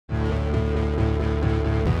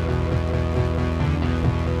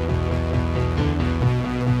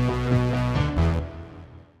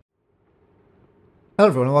Hello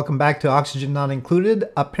everyone, and welcome back to Oxygen Not Included.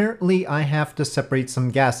 Apparently I have to separate some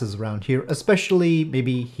gases around here, especially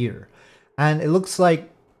maybe here. And it looks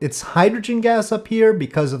like it's hydrogen gas up here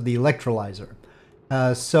because of the electrolyzer.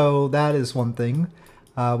 So that is one thing.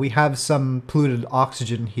 We have some polluted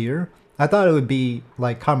oxygen here. I thought it would be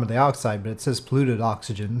like carbon dioxide, but it says polluted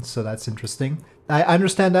oxygen, so that's interesting. I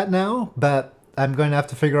understand that now, but I'm going to have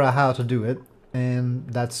to figure out how to do it, and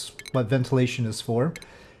that's what ventilation is for.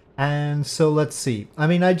 And so let's see. I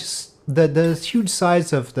mean, the huge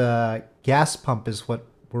size of the gas pump is what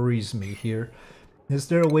worries me here. Is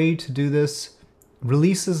there a way to do this?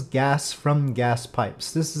 Releases gas from gas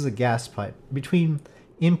pipes. This is a gas pipe. Between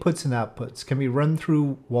inputs and outputs can be run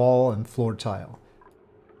through wall and floor tile.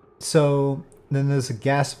 So then there's a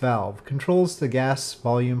gas valve. Controls the gas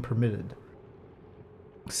volume permitted.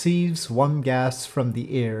 Receives one gas from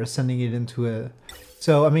the air, sending it into a...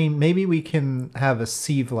 So, I mean, maybe we can have a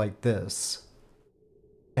sieve like this.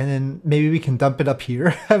 And then maybe we can dump it up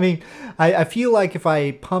here. I mean, I feel like if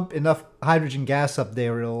I pump enough hydrogen gas up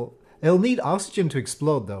there, it'll need oxygen to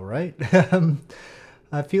explode though, right?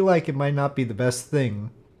 I feel like it might not be the best thing.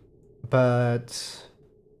 But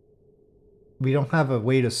we don't have a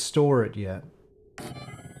way to store it yet.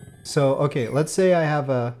 So, okay, let's say I have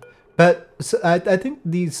a... But so I think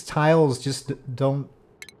these tiles just don't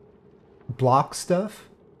block stuff.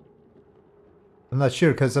 I'm not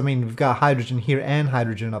sure, because I mean we've got hydrogen here and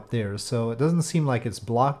hydrogen up there, so it doesn't seem like it's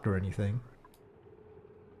blocked or anything.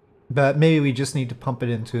 But maybe we just need to pump it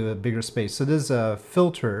into a bigger space. So there's a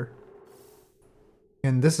filter,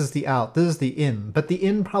 and this is the out, this is the in, but the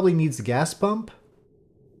in probably needs a gas pump,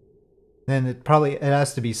 and it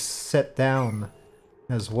has to be set down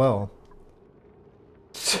as well.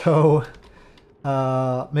 So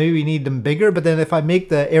maybe we need them bigger, but then if I make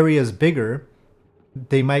the areas bigger,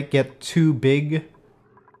 they might get too big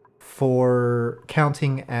for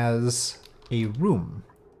counting as a room.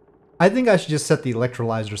 I think I should just set the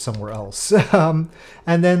electrolyzer somewhere else. And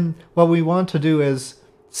then what we want to do is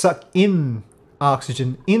suck in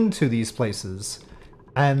oxygen into these places,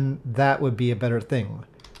 and that would be a better thing.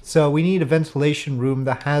 So we need a ventilation room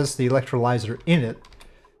that has the electrolyzer in it,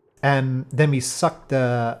 and then we suck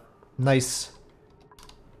the nice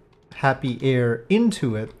happy air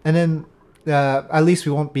into it, and then at least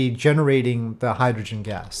we won't be generating the hydrogen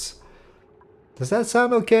gas. Does that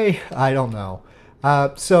sound okay? I don't know.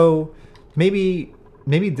 So maybe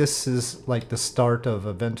this is like the start of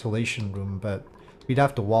a ventilation room, but we'd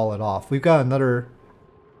have to wall it off. We've got another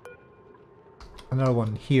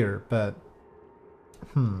one here, but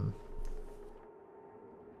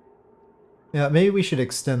yeah, maybe we should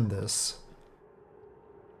extend this.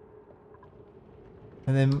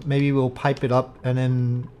 And then maybe we'll pipe it up and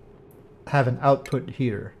then have an output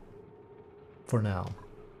here for now.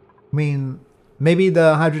 I mean, maybe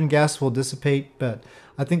the hydrogen gas will dissipate, but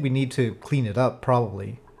I think we need to clean it up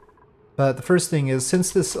probably. But the first thing is,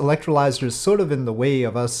 since this electrolyzer is sort of in the way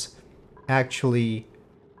of us actually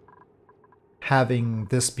having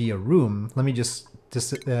this be a room, let me just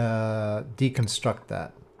deconstruct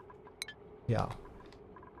that. Yeah.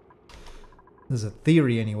 This is a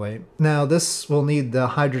theory anyway. Now this will need the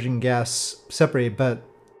hydrogen gas separated, but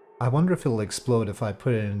I wonder if it'll explode if I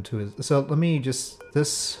put it into it. So let me just,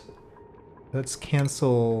 let's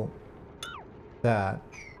cancel that.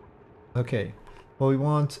 Okay, what we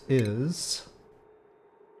want is,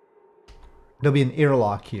 there'll be an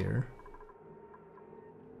airlock here.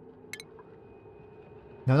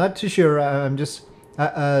 Now, not too sure, I'm just,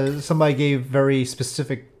 somebody gave very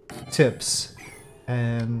specific tips,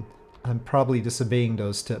 and I'm probably disobeying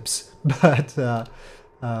those tips, but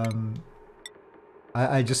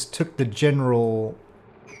I just took the general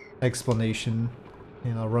explanation,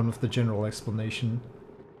 and I'll run with the general explanation.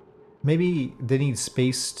 Maybe they need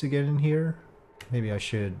space to get in here? Maybe I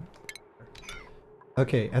should.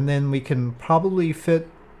 Okay, and then we can probably fit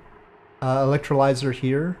electrolyzer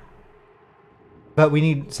here, but we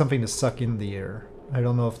need something to suck in the air. I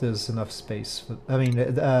don't know if there's enough space. I mean,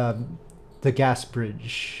 the gas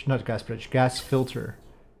bridge, not gas bridge, gas filter.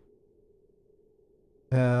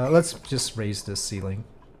 Let's just raise this ceiling.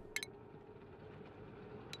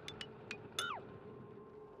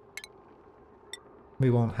 We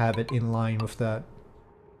won't have it in line with that.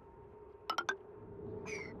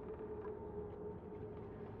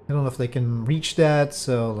 I don't know if they can reach that,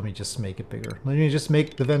 so let me just make it bigger. Let me just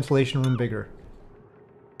make the ventilation room bigger.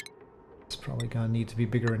 It's probably gonna need to be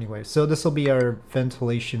bigger anyway. So this will be our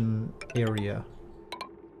ventilation area.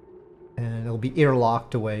 And it'll be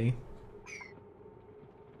airlocked away.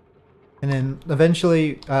 And then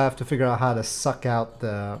eventually I have to figure out how to suck out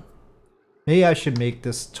the... Maybe I should make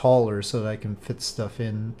this taller so that I can fit stuff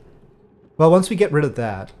in. Well, once we get rid of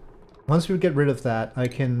that, I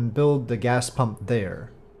can build the gas pump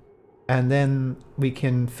there. And then we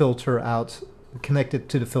can filter out, connect it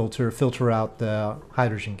to the filter out the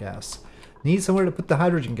hydrogen gas. Need somewhere to put the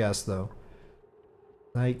hydrogen gas though.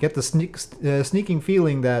 I get the sneaking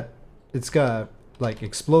feeling that it's gonna like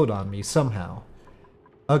explode on me somehow.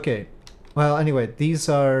 Okay, well anyway, these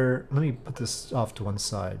are, let me put this off to one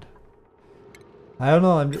side. I don't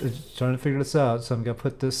know, I'm just trying to figure this out, so I'm gonna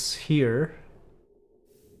put this here.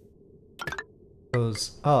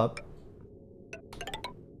 Goes up.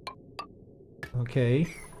 Okay.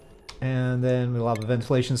 And then we'll have a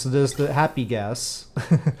ventilation, so there's the happy gas.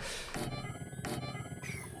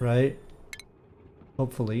 Right?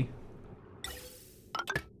 Hopefully.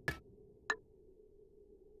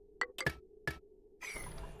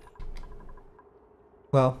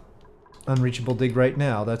 Well, unreachable dig right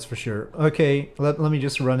now, that's for sure. Okay, let me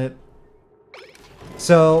just run it.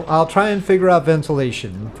 So, I'll try and figure out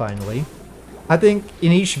ventilation, finally. I think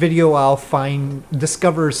in each video I'll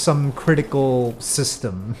discover some critical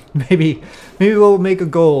system. Maybe we'll make a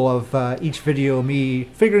goal of each video me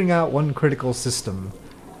figuring out one critical system.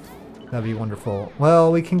 That'd be wonderful.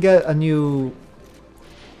 Well, we can get a new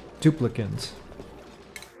duplicant.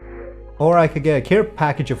 Or I could get a care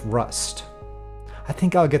package of rust. I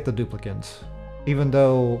think I'll get the duplicant, even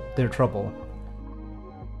though they're trouble.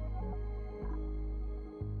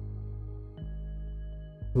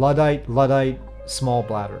 Luddite, small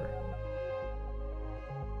bladder.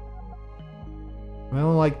 I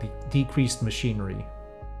don't like the decreased machinery.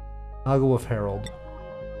 I'll go with Harold.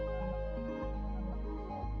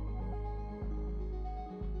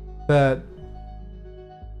 But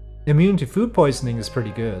immune to food poisoning is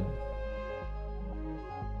pretty good.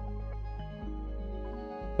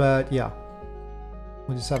 But yeah,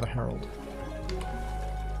 we'll just have a Harold.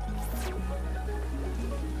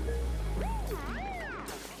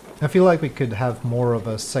 I feel like we could have more of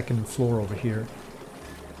a second floor over here.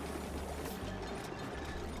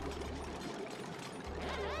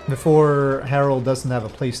 Before Harold doesn't have a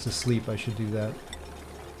place to sleep, I should do that.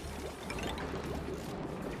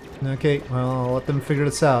 Okay, well, I'll let them figure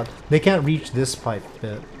this out. They can't reach this pipe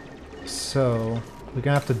bit, so we're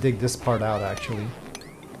gonna have to dig this part out, actually.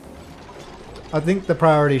 I think the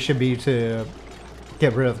priority should be to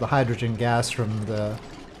get rid of the hydrogen gas from the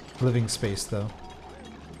living space, though.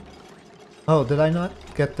 Oh, did I not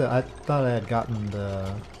get the... I thought I had gotten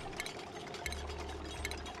the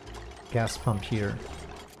gas pump here.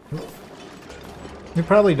 We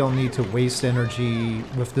probably don't need to waste energy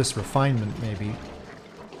with this refinement, maybe.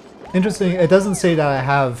 Interesting, it doesn't say that I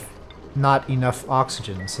have not enough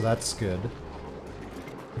oxygen, so that's good.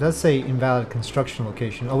 It does say invalid construction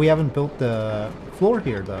location. Oh, we haven't built the floor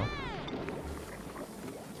here, though.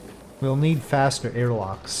 We'll need faster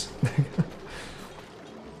airlocks.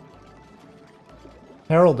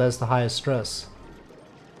 Harold has the highest stress.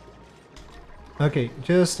 Okay,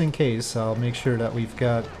 just in case, I'll make sure that we've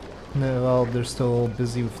got... No, well, they're still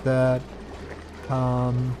busy with that.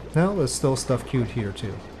 No, there's still stuff queued here,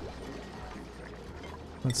 too.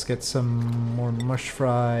 Let's get some more mush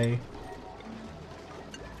fry.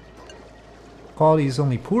 Quality is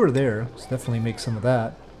only poor there. Let's definitely make some of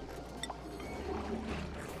that.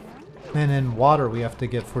 And then water we have to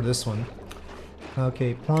get for this one.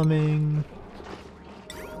 Okay, plumbing.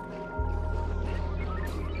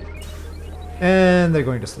 And they're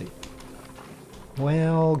going to sleep.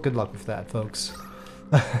 Well, good luck with that, folks.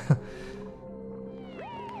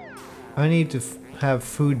 I need to have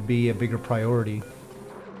food be a bigger priority.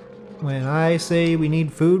 When I say we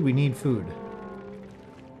need food, we need food.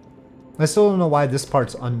 I still don't know why this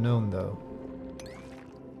part's unknown, though.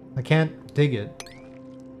 I can't dig it.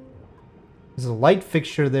 There's a light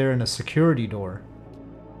fixture there and a security door.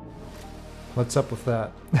 What's up with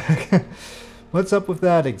that? What's up with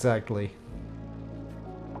that, exactly?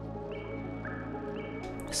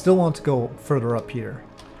 Still want to go further up here.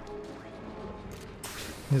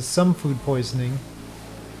 There's some food poisoning.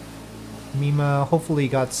 Mima hopefully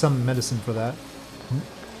got some medicine for that.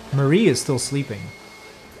 Marie is still sleeping.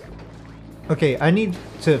 Okay, I need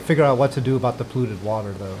to figure out what to do about the polluted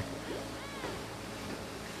water, though.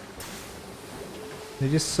 They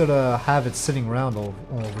just sort of have it sitting around all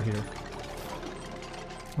over here.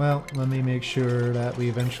 Well, let me make sure that we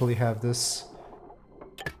eventually have this.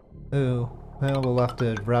 Oh, well, we'll have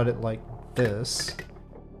to route it like this.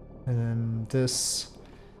 And then this.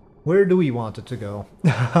 Where do we want it to go?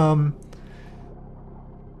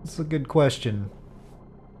 That's a good question.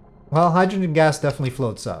 Well, hydrogen gas definitely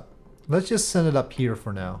floats up. Let's just send it up here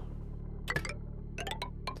for now.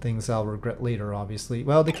 things I'll regret later, obviously.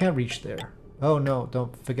 Well, they can't reach there. Oh no,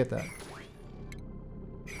 don't forget that.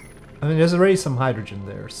 I mean, there's already some hydrogen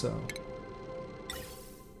there, so...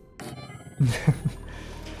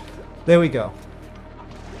 There we go.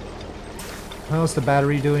 How's the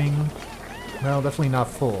battery doing? Well, definitely not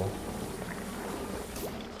full.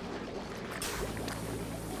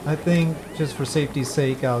 I think, just for safety's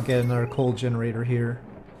sake, I'll get another coal generator here.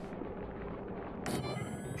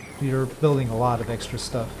 We're building a lot of extra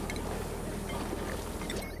stuff.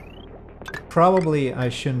 Probably I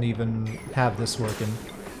shouldn't even have this working.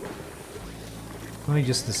 Let me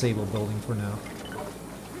just disable building for now.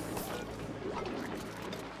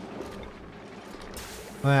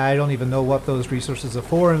 I don't even know what those resources are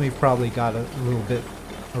for, and we've probably got a little bit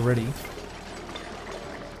already.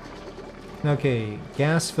 Okay,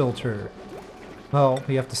 gas filter. Well,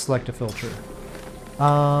 we have to select a filter.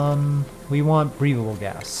 We want breathable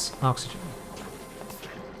gas, oxygen.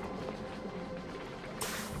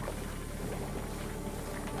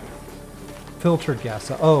 Filtered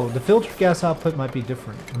gas. Oh, the filtered gas output might be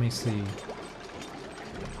different. Let me see.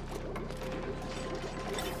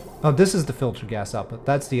 Oh, this is the filtered gas output.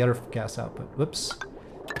 That's the other gas output. Whoops.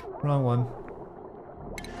 Wrong one.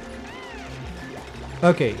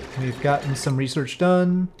 Okay, we've gotten some research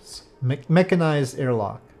done. Mechanized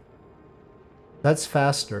airlock. That's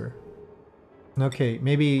faster. Okay,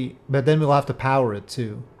 maybe, but then we'll have to power it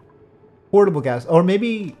too. Portable gas, or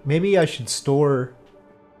maybe I should store.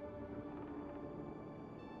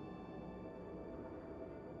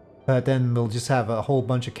 But then we'll just have a whole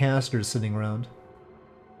bunch of canisters sitting around.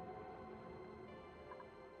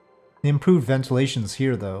 The improved ventilation's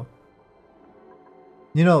here though.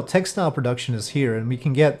 You know, textile production is here, and we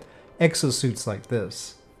can get exosuits like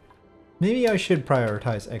this. Maybe I should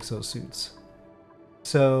prioritize exosuits.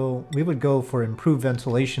 So we would go for improved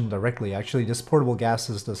ventilation directly. Actually, this portable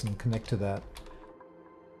gases doesn't connect to that.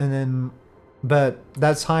 And then, but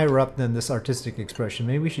that's higher up than this artistic expression.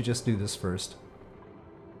 Maybe we should just do this first.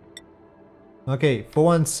 Okay, for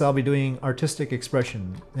once I'll be doing artistic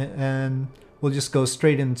expression, and we'll just go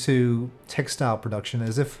straight into textile production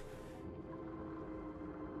as if...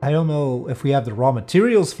 I don't know if we have the raw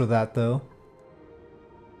materials for that though.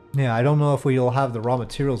 Yeah, I don't know if we'll have the raw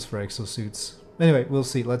materials for exosuits. Anyway, we'll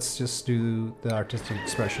see. Let's just do the artistic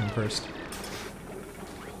expression first.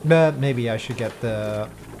 But maybe I should get the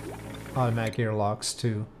automatic airlocks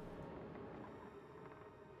too.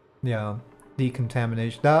 Yeah,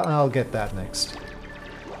 decontamination. I'll get that next.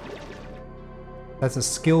 That's a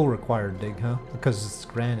skill required dig, huh? Because it's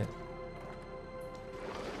granite.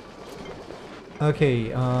 Okay,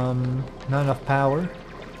 not enough power.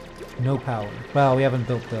 No power. Well, we haven't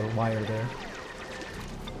built the wire there.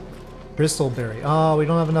 Bristleberry. Oh, we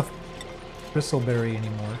don't have enough bristleberry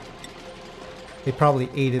anymore. They probably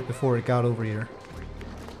ate it before it got over here.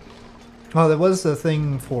 Oh, there was the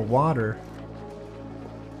thing for water.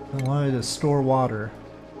 I wanted to store water.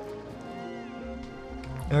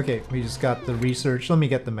 Okay, we just got the research. Let me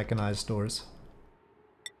get the mechanized doors.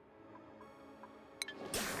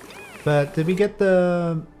 But did we get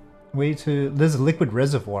the way to... There's a liquid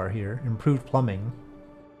reservoir here. Improved plumbing.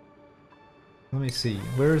 Let me see.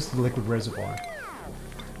 Where's the liquid reservoir?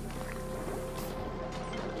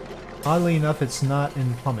 Oddly enough, it's not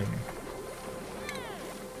in plumbing.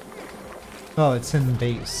 Oh, it's in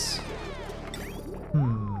base.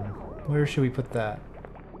 Where should we put that?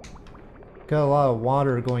 Got a lot of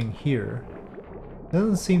water going here.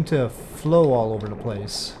 Doesn't seem to flow all over the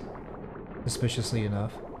place. Suspiciously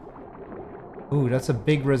enough. Ooh, that's a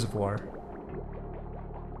big reservoir.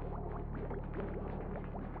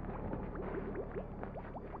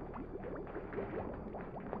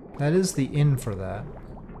 That is the inn for that.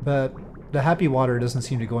 But the happy water doesn't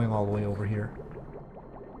seem to be going all the way over here.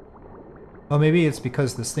 Oh, maybe it's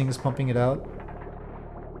because this thing is pumping it out.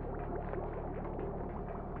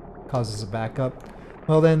 Causes a backup.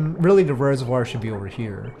 Well then, really the reservoir should be over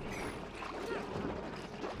here.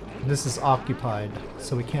 This is occupied,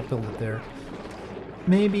 so we can't build it there.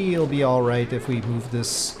 Maybe it'll be alright if we move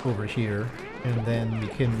this over here, and then we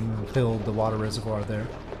can build the water reservoir there.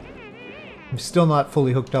 I'm still not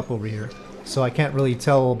fully hooked up over here, so I can't really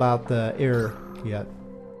tell about the air yet.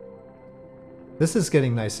 This is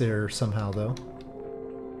getting nice air somehow, though.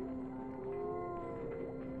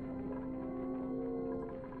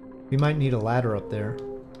 We might need a ladder up there.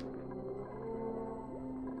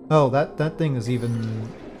 Oh, that thing is even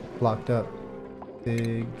blocked up.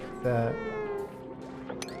 Big, that.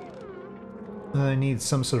 I need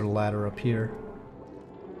some sort of ladder up here.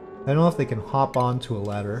 I don't know if they can hop onto a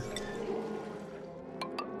ladder.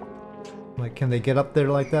 Like, can they get up there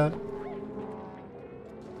like that?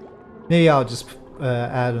 Maybe I'll just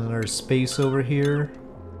add another space over here.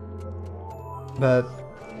 But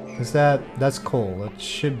that's coal. It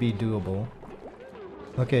should be doable.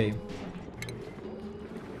 Okay.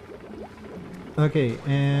 Okay,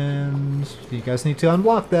 and you guys need to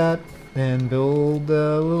unblock that and build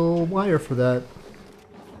a little wire for that.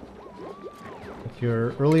 At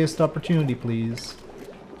your earliest opportunity, please.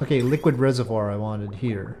 Okay, liquid reservoir I wanted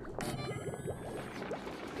here.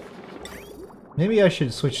 Maybe I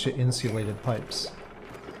should switch to insulated pipes.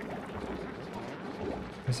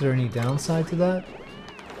 Is there any downside to that?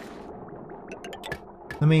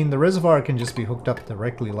 I mean, the reservoir can just be hooked up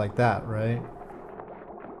directly like that, right?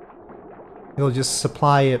 It'll just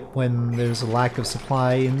supply it when there's a lack of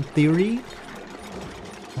supply in theory?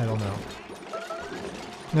 I don't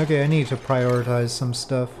know. Okay, I need to prioritize some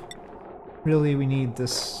stuff. Really, we need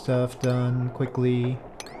this stuff done quickly.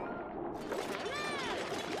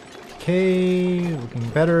 Okay, looking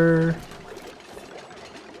better.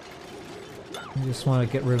 I just want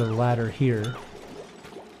to get rid of the ladder here.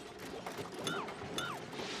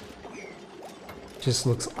 Just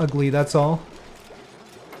looks ugly, that's all.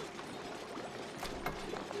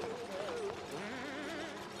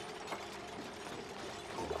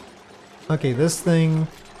 Okay, this thing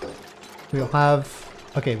we'll have...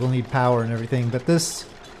 Okay, we'll need power and everything, but this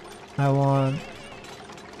I want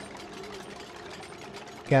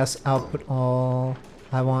gas output all.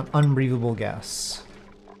 I want unbreathable gas.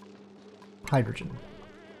 Hydrogen.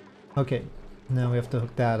 Okay, now we have to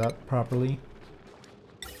hook that up properly.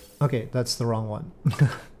 Okay, that's the wrong one.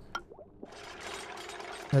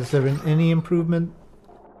 Has there been any improvement?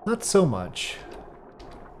 Not so much.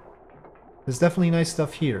 There's definitely nice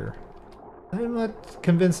stuff here. I'm not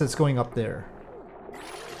convinced it's going up there.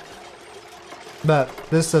 But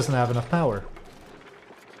this doesn't have enough power.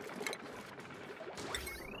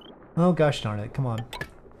 Oh gosh darn it, come on.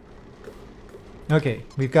 Okay,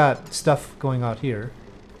 we've got stuff going out here.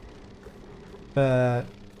 But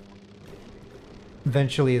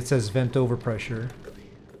eventually it says vent overpressure.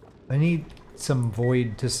 I need some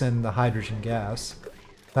void to send the hydrogen gas.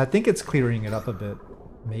 But I think it's clearing it up a bit,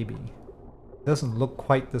 maybe. Doesn't look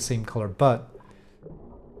quite the same color, but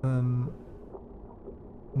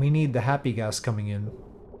we need the happy gas coming in.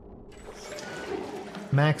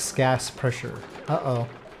 Max gas pressure. Uh-oh.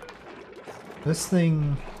 This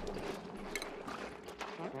thing...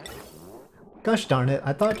 Gosh darn it,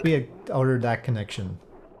 I thought we had ordered that connection.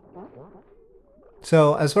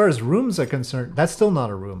 So, as far as rooms are concerned, that's still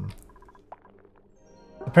not a room.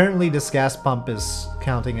 Apparently this gas pump is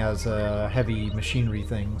counting as a heavy machinery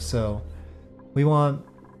thing, so... We want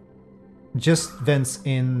just vents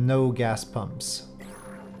in, no gas pumps.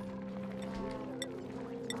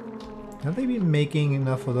 Have they been making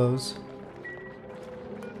enough of those?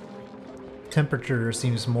 Temperature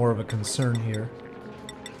seems more of a concern here.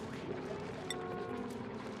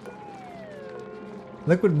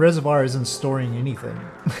 Liquid reservoir isn't storing anything.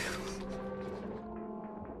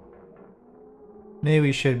 Maybe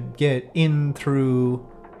we should get in through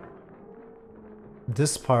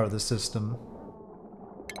this part of the system.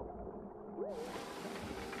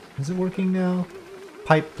 Is it working now?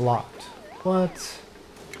 Pipe blocked. What?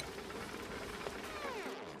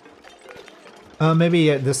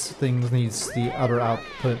 Maybe this thing needs the other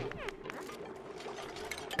output.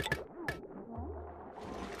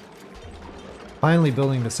 Finally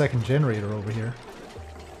building the second generator over here.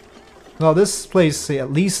 Well, this place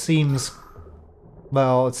at least seems...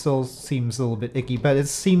 Well, it still seems a little bit icky, but it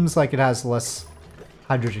seems like it has less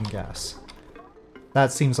hydrogen gas.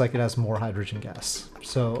 That seems like it has more hydrogen gas.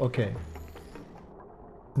 So, okay.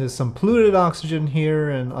 There's some polluted oxygen here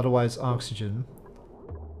and otherwise oxygen.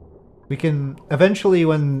 We can, eventually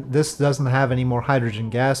when this doesn't have any more hydrogen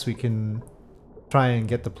gas, we can try and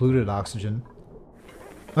get the polluted oxygen.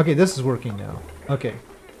 Okay, this is working now. Okay.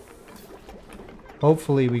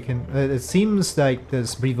 Hopefully we can, it seems like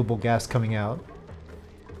there's breathable gas coming out.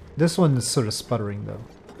 This one is sort of sputtering though.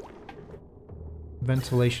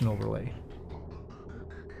 Ventilation overlay.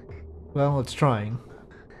 Well, it's trying.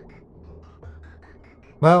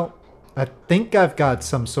 Well, I think I've got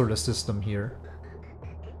some sort of system here.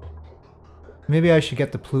 Maybe I should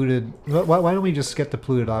get the polluted... Why don't we just get the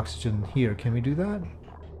polluted oxygen here? Can we do that?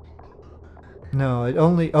 No, it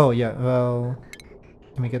only... Oh, yeah, well...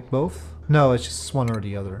 Can we get both? No, it's just one or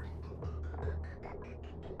the other.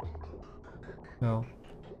 No.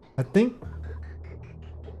 I think...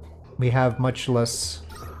 we have much less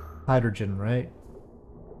hydrogen, right?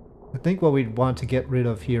 I think what we want to get rid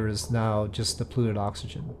of here is now just the polluted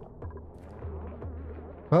oxygen.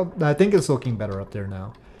 Well, I think it's looking better up there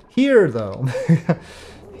now. Here, though,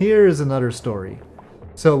 here is another story.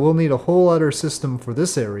 So we'll need a whole other system for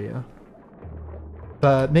this area.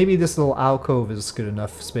 But maybe this little alcove is good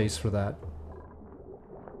enough space for that.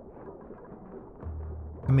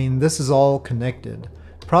 I mean, this is all connected.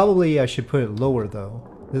 Probably I should put it lower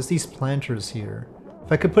though. There's these planters here.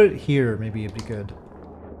 If I could put it here, maybe it'd be good.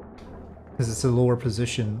 Because it's a lower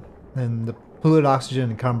position. And the polluted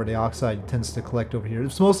oxygen and carbon dioxide tends to collect over here.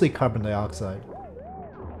 It's mostly carbon dioxide.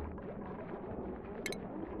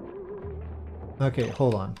 Okay,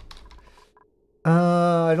 hold on.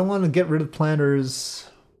 I don't want to get rid of planters.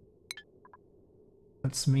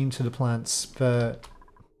 That's mean to the plants, but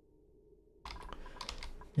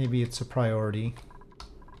maybe it's a priority.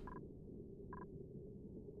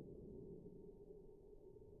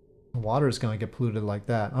 Water is going to get polluted like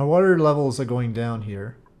that. Our water levels are going down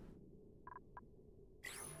here.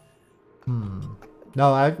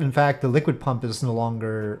 No, in fact, the liquid pump is no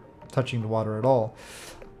longer touching the water at all.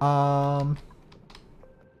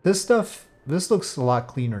 This looks a lot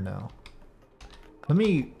cleaner now. Let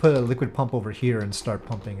me put a liquid pump over here and start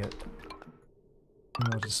pumping it.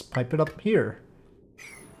 And we'll just pipe it up here.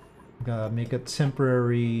 Gotta make a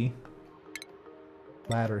temporary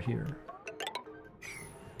ladder here.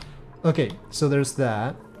 Okay, so there's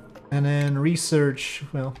that. And then research,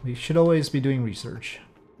 well, we should always be doing research.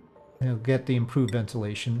 And you'll get the improved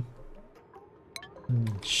ventilation. I'm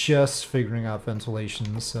just figuring out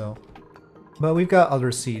ventilation, so... But we've got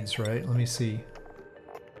other seeds, right? Let me see.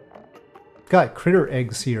 Got critter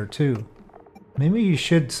eggs here, too. Maybe you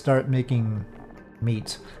should start making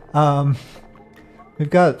meat. We've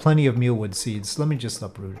got plenty of mealwood seeds. Let me just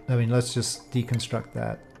uproot. I mean, let's just deconstruct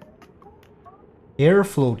that.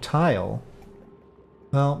 Airflow tile?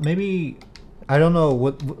 Well, maybe... I don't know,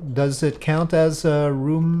 what does it count as a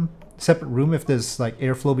room, separate room if there's like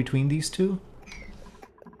airflow between these two?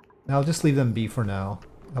 I'll just leave them be for now.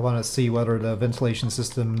 I want to see whether the ventilation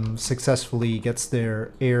system successfully gets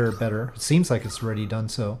their air better. It seems like it's already done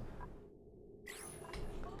so.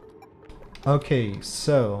 Okay,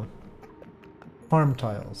 so... farm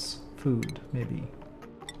tiles. Food, maybe.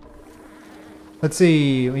 Let's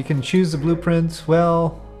see, we can choose the blueprint.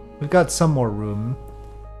 Well, we've got some more room.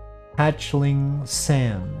 Hatchling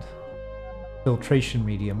sand. Filtration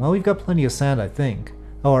medium. Well, we've got plenty of sand, I think.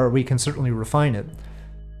 Or we can certainly refine it.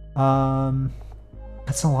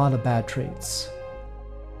 That's a lot of bad traits.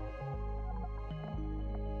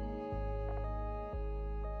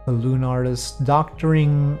 Balloon artist.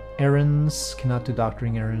 Doctoring errands. Cannot do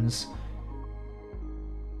doctoring errands.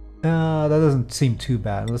 That doesn't seem too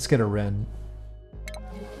bad. Let's get a Wren.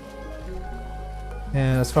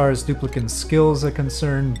 And as far as duplicate skills are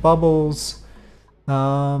concerned, bubbles.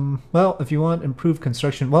 Well, if you want improved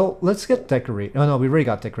construction, well, let's get decorate. Oh no, we already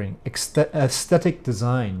got decorating. Aesthetic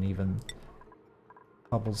design, even.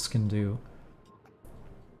 Bubbles can do.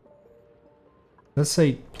 Let's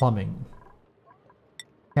say plumbing.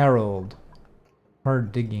 Harold.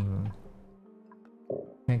 Hard digging.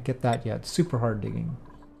 Can't get that yet. Super hard digging.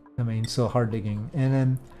 I mean, so hard digging. And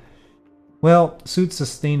then, well, suit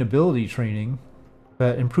sustainability training.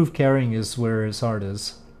 But improved carrying is where his heart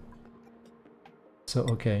is. So,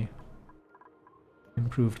 okay.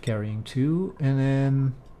 Improved carrying too. And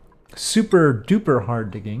then super duper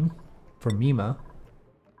hard digging for Mima.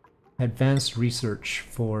 Advanced research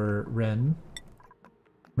for Wren.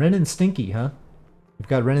 Wren and Stinky, huh? We've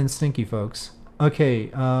got Wren and Stinky, folks. Okay,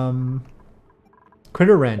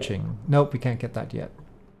 critter ranching. Nope, we can't get that yet.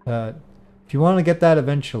 If you want to get that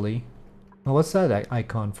eventually... Well, what's that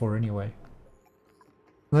icon for anyway?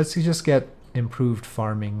 Let's just get improved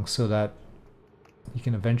farming so that you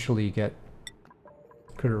can eventually get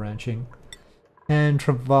critter ranching. And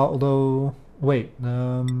Travaldo... Wait,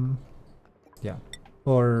 yeah.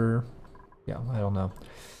 Or... yeah, I don't know.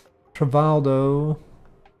 Travaldo...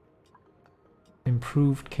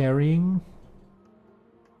 Improved carrying?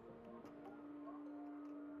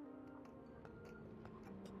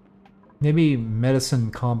 Maybe medicine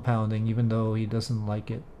compounding, even though he doesn't like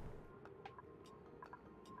it.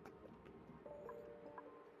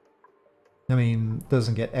 I mean,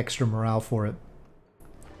 doesn't get extra morale for it.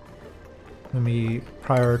 Let me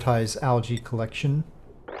prioritize algae collection.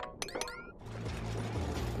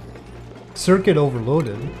 Circuit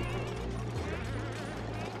overloaded.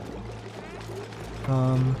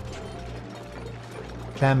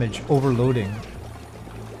 Damage overloading.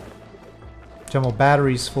 Jumbo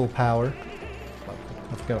batteries full power.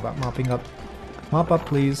 I forgot about mopping up. Mop up,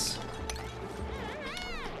 please.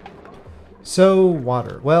 So,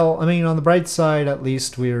 water. Well, I mean, on the bright side, at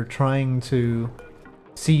least, we're trying to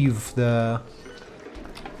sieve the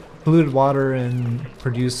polluted water and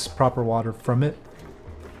produce proper water from it.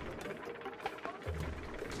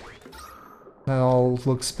 That all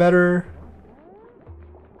looks better.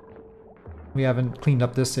 We haven't cleaned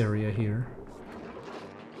up this area here.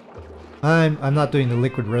 I'm not doing the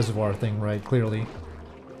liquid reservoir thing right, clearly.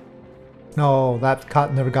 No, that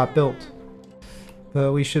cot never got built.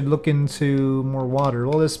 But we should look into more water.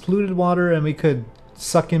 Well, there's polluted water, and we could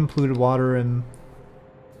suck in polluted water and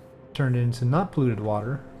turn it into not polluted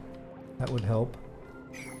water. That would help.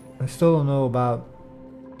 I still don't know about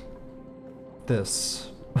this.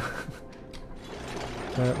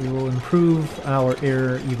 But we will improve our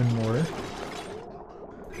air even more.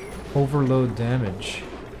 Overload damage.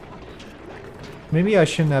 Maybe I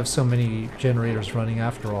shouldn't have so many generators running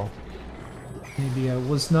after all. Maybe I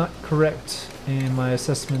was not correct in my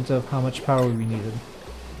assessment of how much power we needed.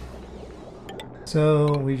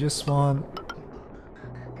 So we just want...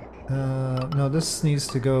 no, this needs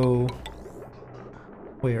to go...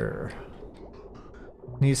 where?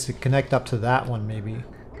 Needs to connect up to that one, maybe.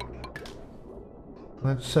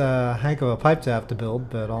 That's a heck of a pipe to have to build,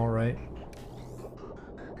 but alright.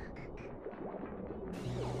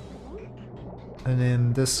 And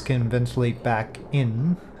then this can ventilate back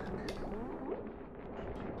in.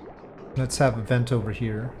 Let's have a vent over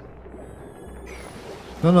here.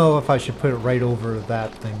 Don't know if I should put it right over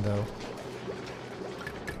that thing though.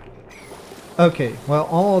 Okay, well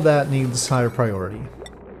all of that needs higher priority.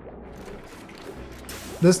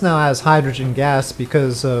 This now has hydrogen gas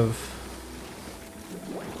because of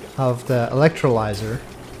the electrolyzer.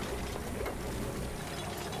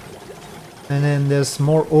 And then there's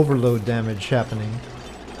more overload damage happening.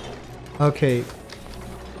 Okay.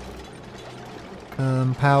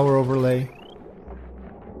 Power overlay.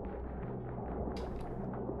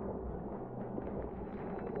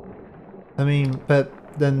 I mean, but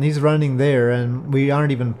then he's running there and we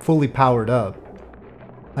aren't even fully powered up.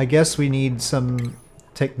 I guess we need some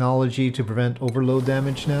technology to prevent overload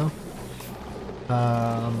damage now.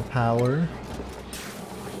 Power.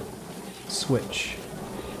 Switch.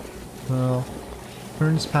 Well,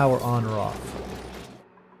 turns power on or off.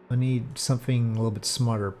 I need something a little bit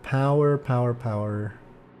smarter. Power, power, power.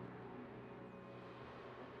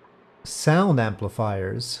 Sound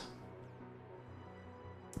amplifiers.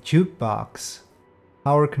 Jukebox.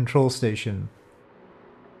 Power control station.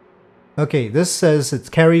 Okay, this says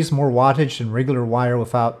it carries more wattage than regular wire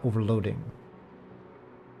without overloading.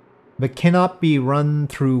 But cannot be run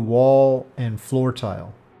through wall and floor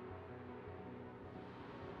tile.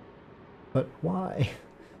 But why?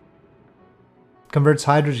 Converts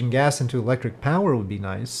hydrogen gas into electric power would be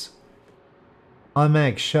nice.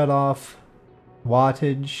 Automatic shutoff.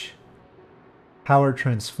 Wattage. Power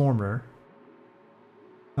transformer.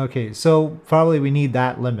 Okay, so probably we need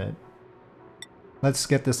that limit. Let's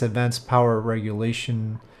get this advanced power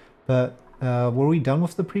regulation. But were we done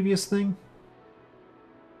with the previous thing?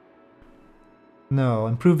 No,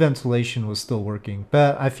 improved ventilation was still working.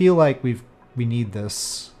 But I feel like we need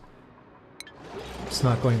this. It's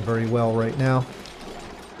not going very well right now.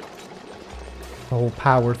 The whole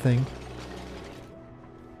power thing.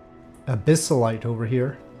 Abyssalite over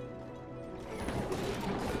here.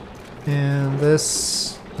 And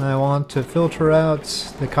this, I want to filter out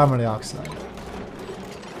the carbon dioxide.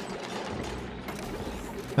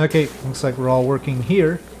 Okay, looks like we're all working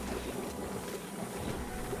here.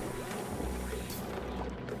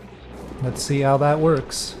 Let's see how that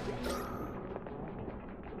works.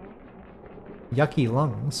 Yucky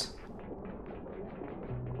lungs.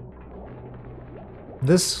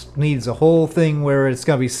 This needs a whole thing where it's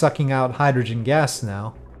gonna be sucking out hydrogen gas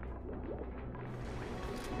now.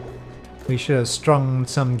 We should have strung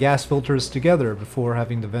some gas filters together before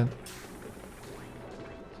having the vent.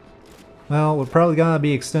 Well, we're probably gonna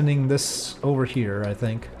be extending this over here, I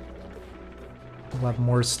think. We'll have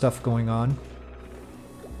more stuff going on.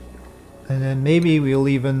 And then maybe we'll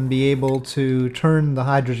even be able to turn the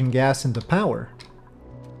hydrogen gas into power.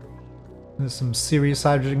 There's some serious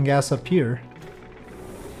hydrogen gas up here.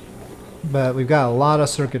 But we've got a lot of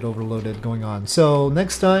circuit overloaded going on. So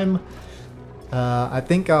next time, I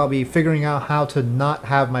think I'll be figuring out how to not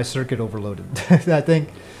have my circuit overloaded. I think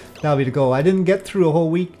that'll be the goal. I didn't get through a whole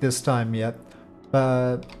week this time yet.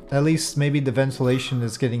 But at least maybe the ventilation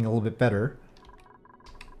is getting a little bit better.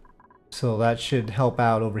 So that should help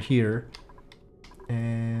out over here.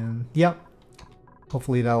 And yeah,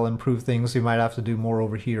 hopefully that'll improve things. We might have to do more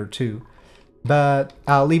over here too. But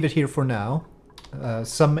I'll leave it here for now.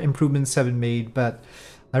 Some improvements have been made, but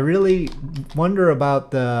I really wonder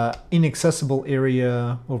about the inaccessible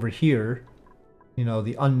area over here. You know,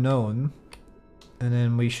 the unknown. And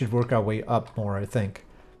then we should work our way up more, I think.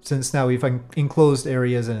 Since now we've enclosed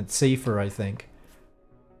areas and it's safer, I think.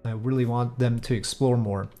 I really want them to explore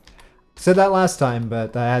more. Said that last time,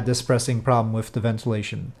 but I had this pressing problem with the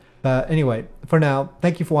ventilation. Anyway, for now,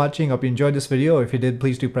 thank you for watching. Hope you enjoyed this video. If you did,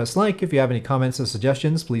 please do press like. If you have any comments or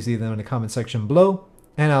suggestions, please leave them in the comment section below.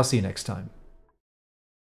 And I'll see you next time.